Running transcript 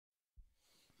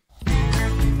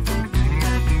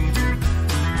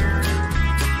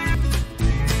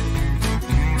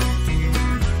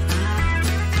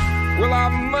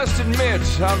must admit,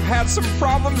 I've had some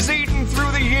problems eating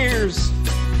through the years.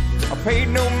 I paid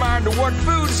no mind to what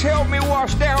foods helped me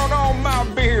wash down all my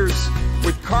beers.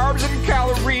 With carbs and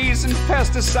calories and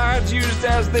pesticides used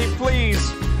as they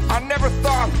please, I never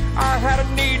thought I had a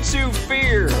need to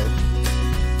fear.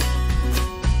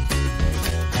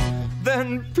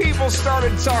 Then people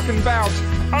started talking about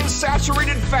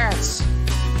unsaturated fats.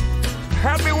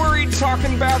 Had me worried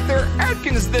talking about their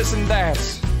Atkins this and that.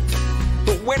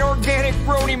 But when organic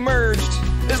growth emerged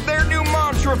as their new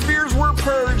mantra, fears were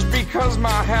purged because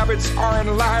my habits are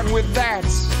in line with that.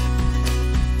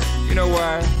 You know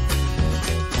why?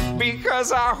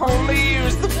 Because I only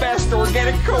use the best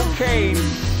organic cocaine,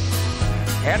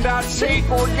 and I take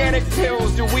organic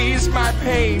pills to ease my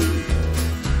pain,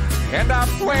 and I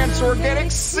plant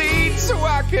organic seeds so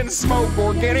I can smoke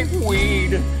organic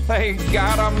weed. Thank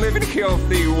God I'm living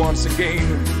healthy once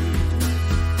again.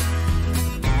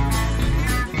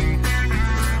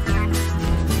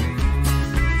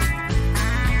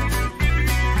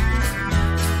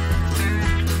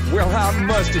 Well, I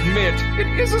must admit,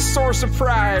 it is a source of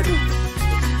pride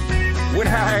when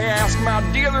I ask my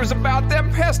dealers about them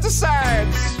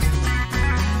pesticides,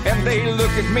 and they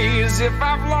look at me as if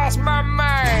I've lost my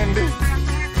mind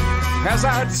as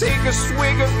I take a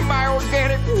swig of my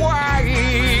organic wine.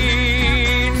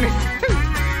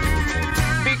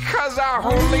 Because I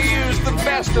only use the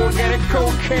best organic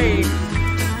cocaine,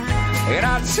 and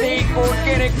I take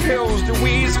organic pills to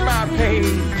ease my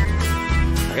pain,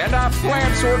 and I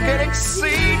plant organic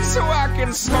seeds so I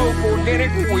can smoke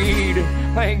organic weed.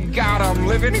 Thank God I'm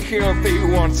living healthy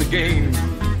once again.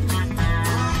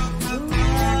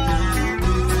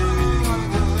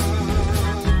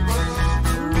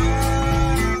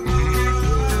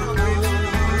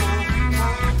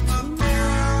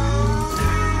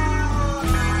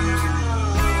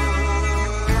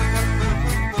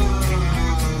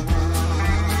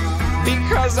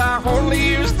 Because I only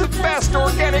use the best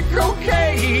organic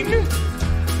cocaine,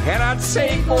 and I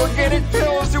take organic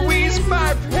pills to ease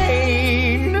my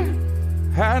pain,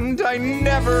 and I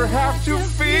never have to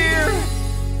fear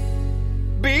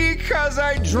because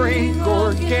I drink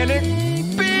organic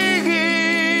beer.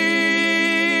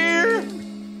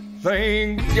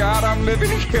 Thank God I'm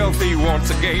living healthy once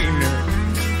again.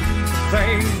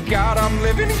 Thank God I'm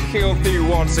living healthy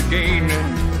once again.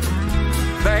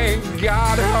 Thank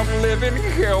God I'm living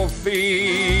healthy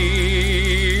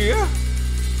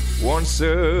once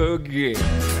again.